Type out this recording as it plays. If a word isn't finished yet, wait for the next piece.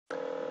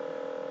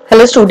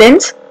Hello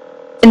students,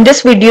 in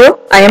this video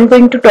I am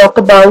going to talk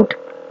about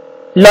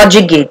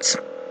logic gates.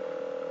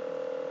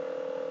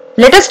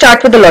 Let us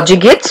start with the logic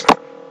gates.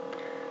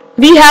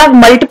 We have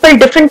multiple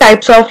different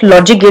types of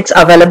logic gates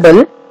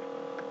available: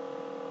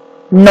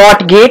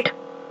 NOT gate,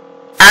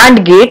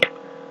 AND gate,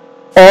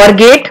 OR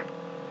gate,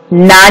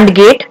 NAND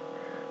gate,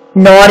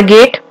 NOR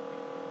gate,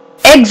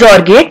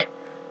 XOR gate,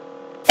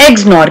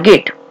 XNOR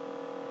gate.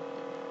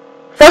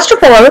 First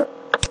of all,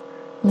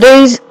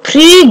 these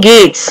three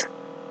gates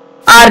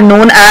are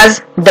known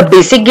as the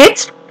basic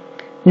gates: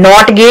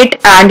 NOT gate,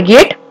 AND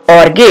gate,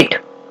 OR gate.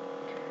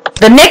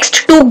 The next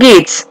two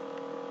gates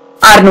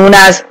are known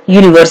as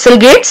universal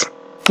gates: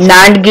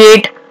 NAND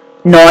gate,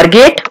 NOR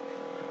gate.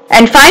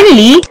 And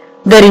finally,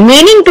 the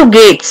remaining two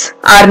gates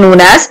are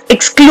known as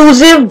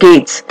exclusive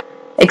gates: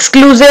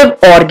 exclusive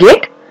OR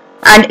gate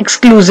and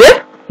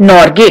exclusive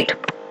NOR gate.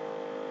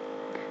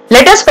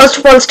 Let us first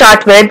of all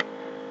start with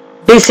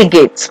basic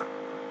gates.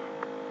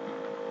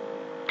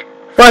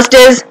 First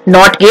is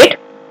NOT gate.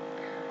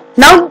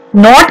 Now,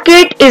 NOT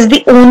gate is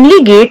the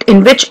only gate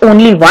in which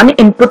only one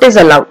input is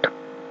allowed.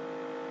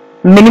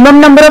 Minimum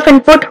number of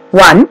input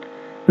 1,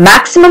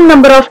 maximum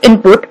number of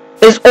input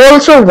is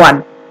also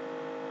 1.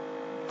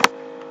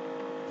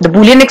 The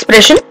Boolean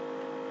expression,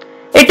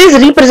 it is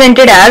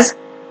represented as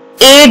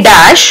A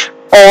dash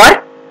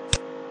or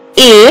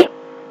A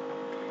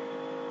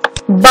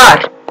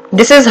bar.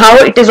 This is how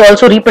it is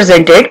also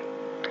represented.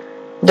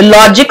 The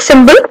logic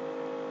symbol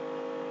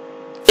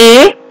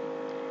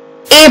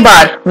A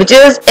bar, which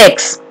is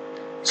X.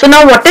 So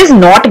now what is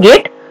NOT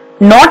gate?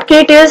 NOT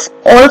gate is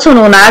also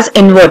known as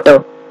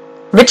inverter,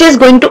 which is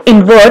going to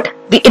invert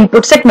the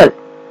input signal.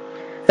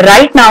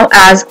 Right now,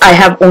 as I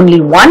have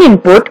only one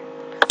input,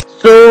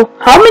 so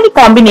how many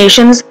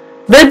combinations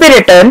will be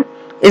written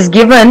is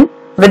given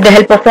with the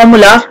help of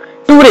formula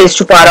 2 raised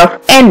to power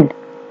of n,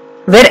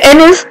 where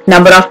n is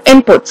number of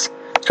inputs.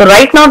 So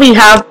right now we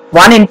have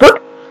one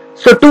input,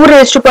 so 2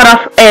 raised to power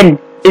of n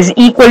is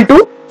equal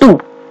to 2.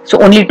 So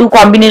only two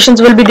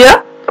combinations will be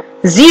there,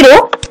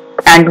 0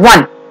 and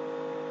 1.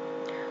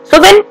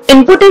 So when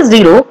input is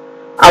 0,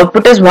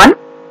 output is 1.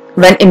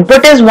 When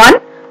input is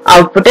 1,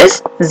 output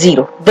is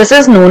 0. This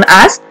is known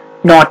as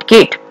NOT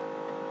gate.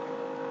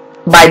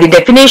 By the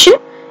definition,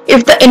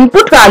 if the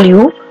input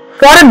value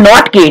for a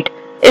NOT gate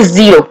is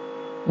 0,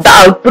 the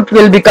output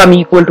will become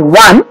equal to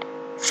 1.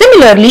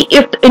 Similarly,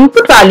 if the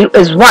input value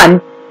is 1,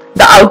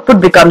 the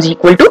output becomes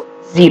equal to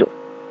 0.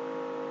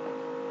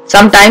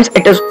 Sometimes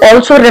it is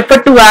also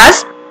referred to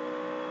as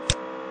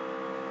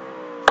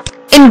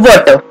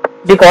inverter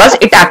because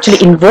it actually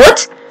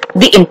inverts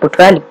the input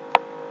value.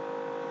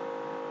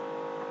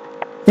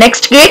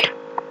 Next gate,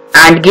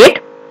 AND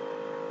gate.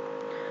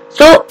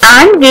 So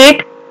AND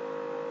gate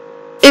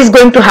is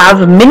going to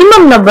have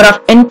minimum number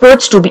of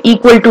inputs to be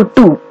equal to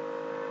 2.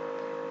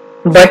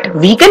 But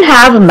we can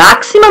have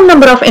maximum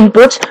number of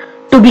inputs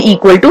to be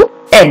equal to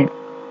n.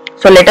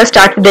 So let us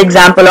start with the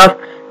example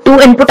of 2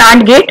 input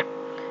AND gate.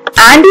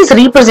 AND is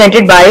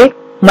represented by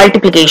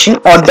multiplication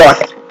or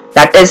dot,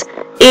 that is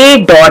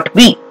A dot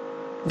B.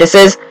 This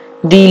is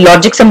the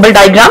logic symbol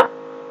diagram.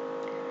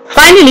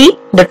 Finally,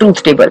 the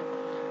truth table.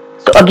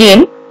 So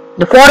again,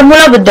 the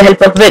formula with the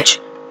help of which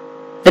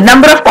the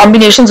number of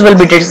combinations will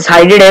be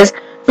decided is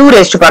 2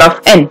 raised to power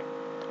of n.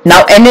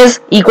 Now n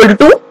is equal to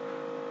 2,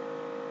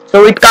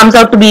 so it comes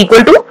out to be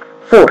equal to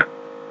 4.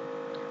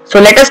 So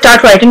let us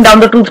start writing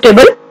down the truth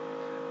table.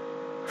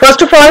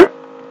 First of all,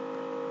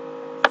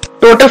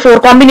 total 4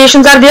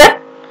 combinations are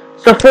there.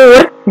 So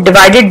 4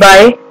 divided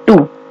by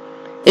 2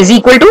 is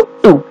equal to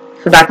 2.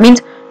 So that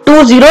means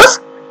 2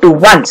 zeros, 2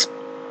 ones.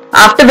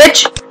 After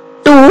which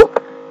 2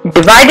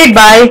 divided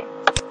by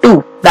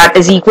 2, that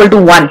is equal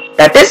to 1.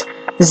 That is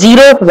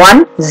 0,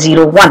 1,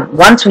 0, 1.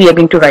 Once we are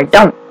going to write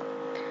down.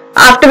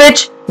 After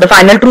which the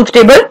final truth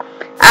table,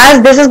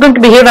 as this is going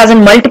to behave as a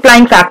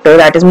multiplying factor,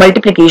 that is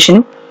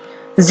multiplication,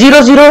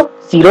 0, 0,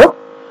 0,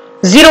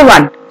 0,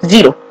 1,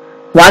 0,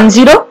 1,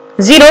 0,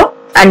 0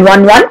 and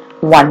 1, 1,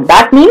 1.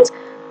 That means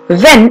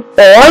when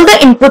all the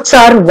inputs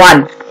are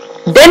 1,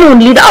 then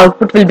only the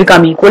output will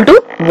become equal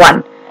to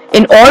 1.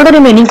 In all the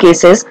remaining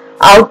cases,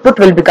 output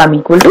will become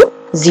equal to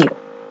 0.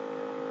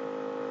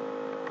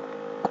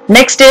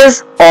 Next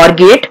is OR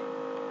gate.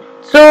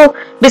 So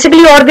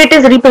basically OR gate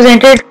is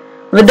represented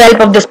with the help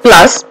of this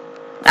plus,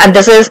 and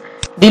this is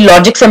the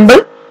logic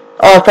symbol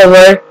of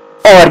our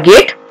OR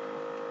gate.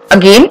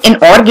 Again, in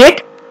OR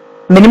gate,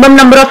 minimum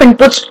number of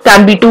inputs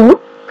can be 2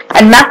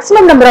 and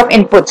maximum number of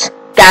inputs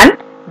can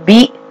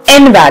be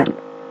n value,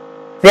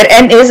 where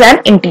n is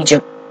an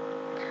integer.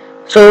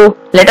 So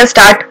let us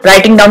start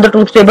writing down the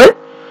truth table.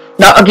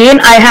 Now again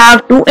I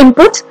have 2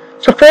 inputs,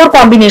 so 4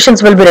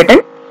 combinations will be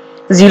written: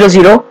 0,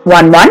 0,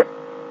 1, 1,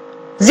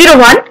 0,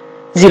 1,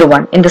 0,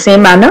 1, in the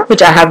same manner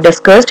which I have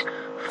discussed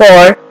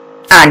for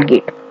AND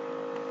gate.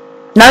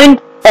 Now in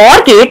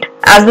OR gate,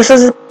 as this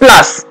is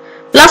plus,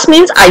 plus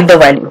means either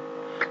value.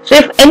 So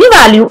if any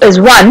value is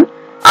 1,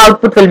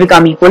 output will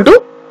become equal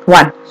to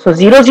 1. So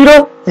 0,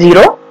 0,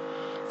 0,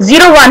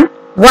 0, 1,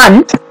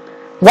 1,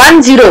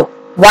 1, 0,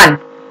 1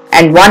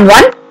 and 1,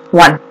 1,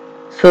 1.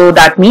 So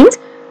that means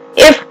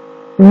if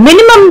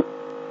minimum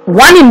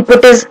one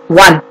input is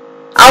 1,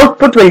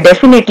 output will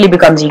definitely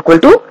becomes equal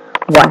to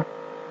 1.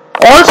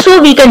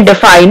 Also we can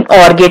define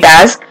OR gate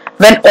as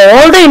when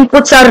all the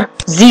inputs are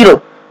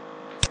 0,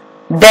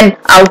 then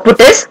output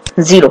is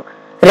 0.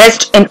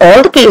 Rest in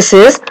all the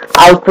cases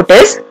output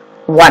is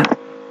 1.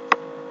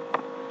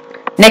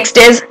 Next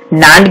is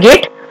NAND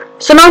gate.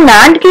 So now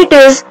NAND gate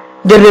is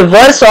the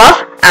reverse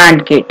of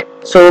AND gate.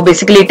 So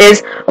basically it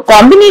is a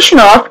combination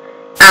of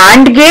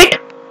AND gate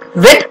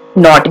with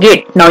NOT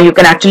gate. Now you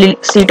can actually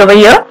see it over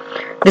here.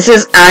 This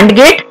is AND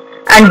gate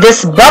and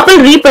this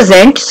bubble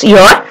represents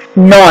your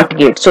NOT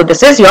gate. So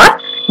this is your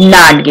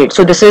NAND gate.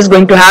 So this is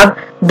going to have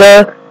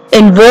the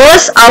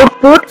inverse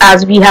output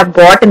as we have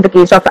got in the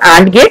case of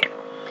AND gate.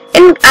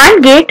 In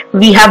AND gate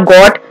we have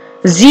got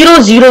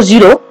 0 0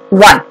 0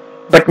 1,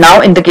 but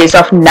now in the case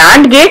of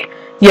NAND gate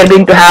you are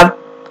going to have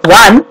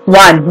 1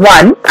 1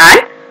 1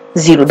 and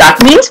 0.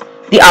 That means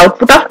the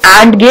output of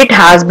AND gate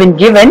has been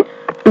given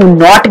to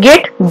NOT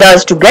gate,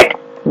 thus to get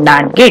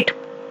NAND gate.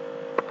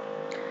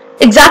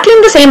 Exactly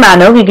in the same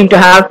manner we are going to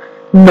have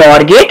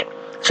NOR gate.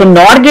 So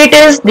NOR gate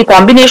is the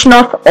combination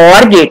of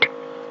OR gate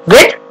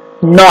with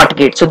NOT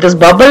gate. So this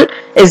bubble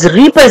is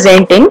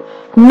representing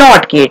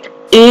NOT gate,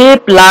 A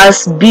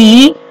plus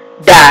B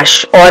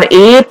dash or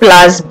A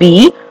plus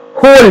B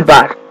whole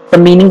bar. The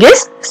meaning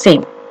is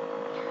same.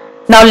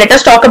 Now let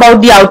us talk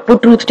about the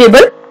output truth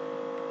table.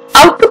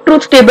 Output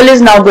truth table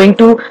is now going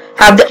to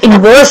have the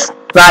inverse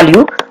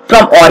value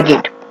from OR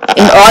gate.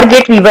 In OR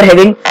gate we were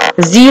having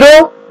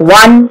 0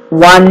 1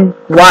 1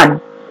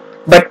 1,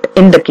 but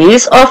in the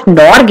case of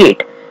NOR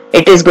gate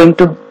it is going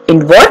to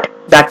invert,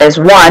 that is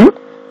 1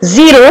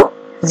 0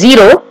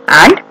 0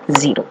 and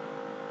 0.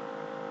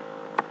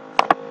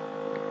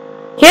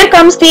 Here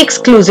comes the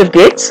exclusive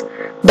gates.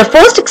 The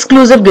first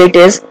exclusive gate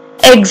is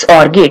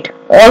XOR gate,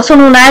 also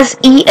known as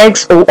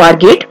EXOR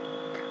gate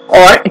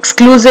or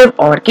exclusive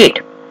OR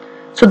gate.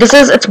 So this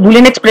is its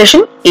Boolean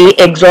expression A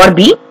XOR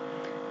B,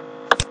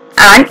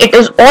 and it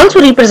is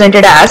also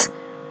represented as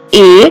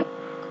A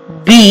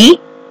B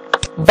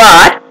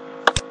bar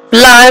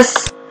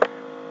plus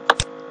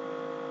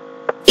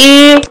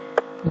A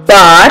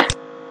bar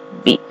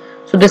B.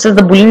 So this is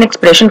the Boolean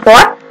expression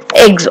for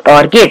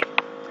XOR gate.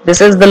 This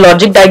is the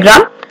logic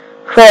diagram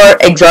for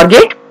XOR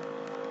gate.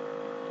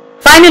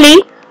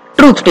 Finally,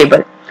 truth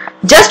table.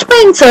 Just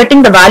by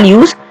inserting the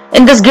values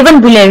in this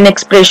given Boolean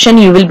expression,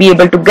 you will be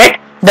able to get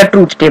the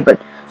truth table.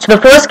 So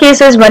the first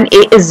case is when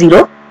A is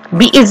 0,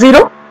 B is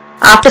 0.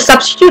 After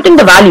substituting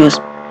the values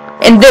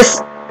in this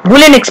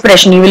Boolean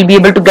expression, you will be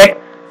able to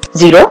get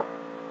 0,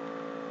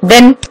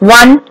 then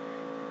 1,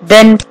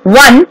 then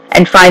 1,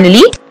 and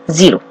finally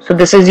 0. So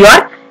this is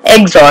your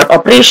XOR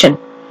operation.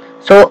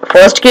 So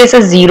first case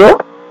is 0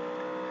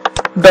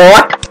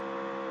 dot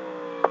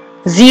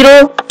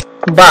 0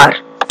 bar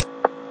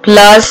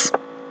plus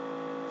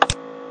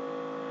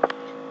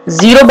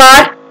 0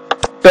 bar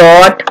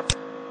dot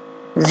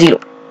 0.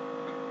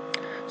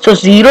 So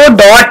 0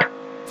 dot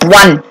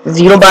 1,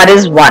 0 bar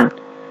is 1,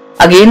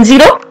 again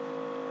 0.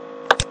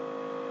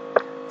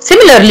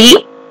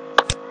 Similarly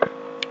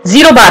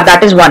 0 bar,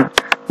 that is 1,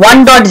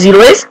 1 dot 0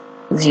 is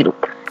 0,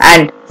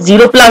 and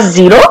 0 plus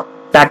 0,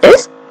 that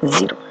is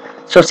 0.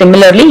 So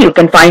similarly you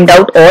can find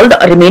out all the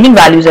remaining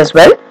values as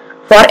well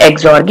for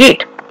XOR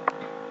gate.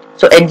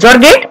 So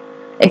XOR gate,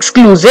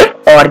 exclusive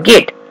OR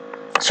gate.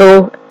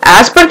 So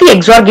as per the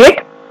XOR gate,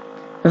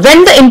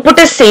 when the input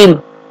is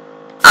same,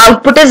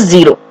 output is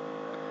 0.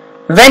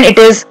 When it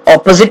is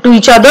opposite to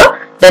each other,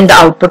 then the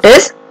output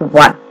is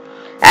 1.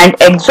 And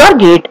XOR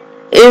gate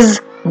is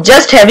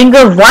just having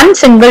a one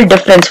single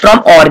difference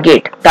from OR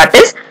gate, that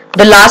is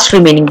the last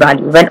remaining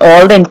value. When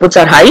all the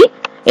inputs are high,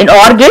 in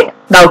OR gate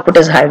the output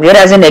is high,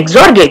 whereas in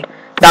XOR gate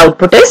the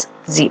output is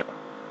 0.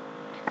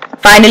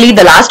 Finally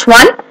the last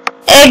one,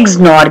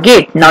 XNOR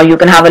gate. Now you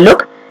can have a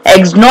look.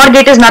 XNOR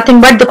gate is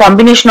nothing but the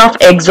combination of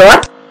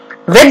XOR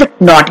with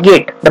NOT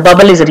gate. The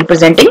bubble is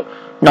representing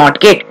NOT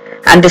gate,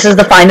 and this is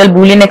the final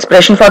Boolean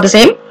expression for the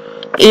same,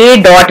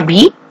 A dot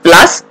B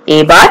plus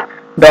A bar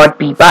dot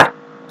B bar.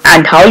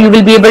 And how you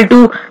will be able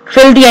to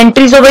fill the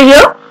entries over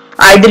here?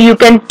 Either you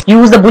can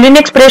use the Boolean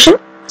expression,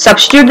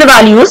 substitute the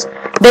values,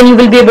 then you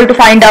will be able to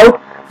find out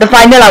the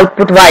final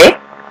output Y,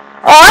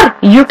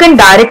 or you can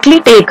directly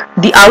take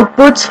the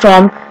outputs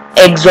from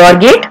XOR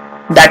gate,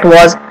 that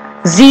was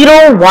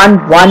 0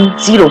 1 1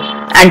 0,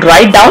 and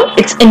write down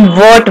its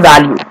invert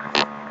value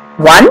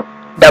 1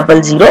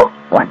 0 0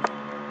 1.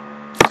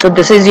 So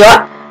this is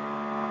your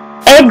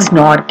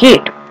XNOR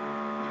gate.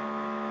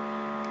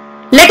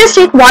 Let us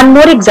take one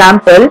more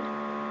example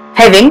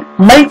having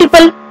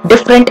multiple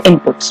different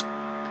inputs.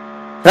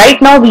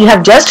 Right now we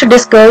have just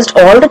discussed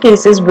all the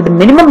cases with the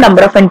minimum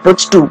number of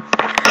inputs 2,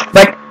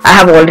 but I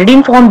have already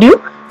informed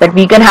you that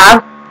we can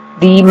have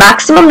the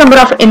maximum number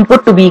of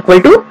input to be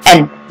equal to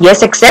n,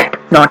 yes except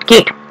NOT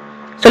gate.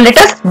 So let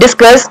us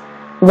discuss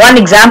one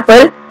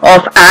example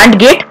of AND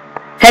gate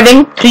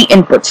having 3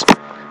 inputs.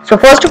 So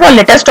first of all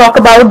let us talk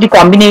about the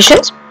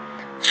combinations.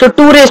 So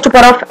 2 raised to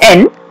power of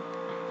n,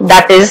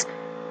 that is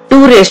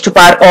 2 raised to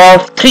power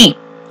of 3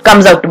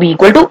 comes out to be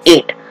equal to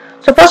 8.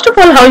 So first of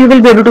all, how you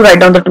will be able to write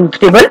down the truth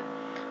table?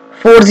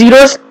 4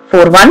 zeros,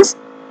 4 ones,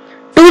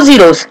 2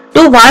 zeros,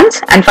 2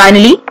 ones, and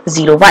finally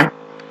 0, 1.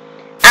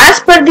 As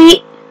per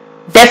the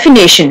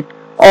definition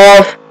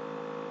of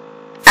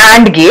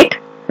AND gate,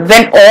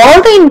 when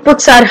all the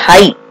inputs are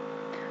high,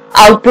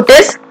 output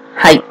is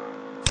high.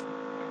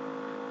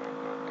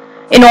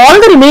 In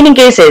all the remaining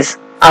cases,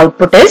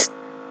 output is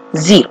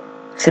 0.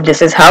 So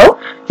this is how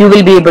you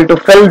will be able to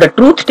fill the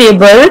truth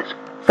table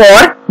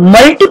for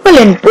multiple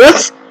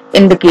inputs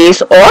in the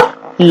case of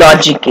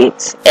logic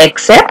gates,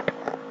 except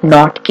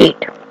NOT gate.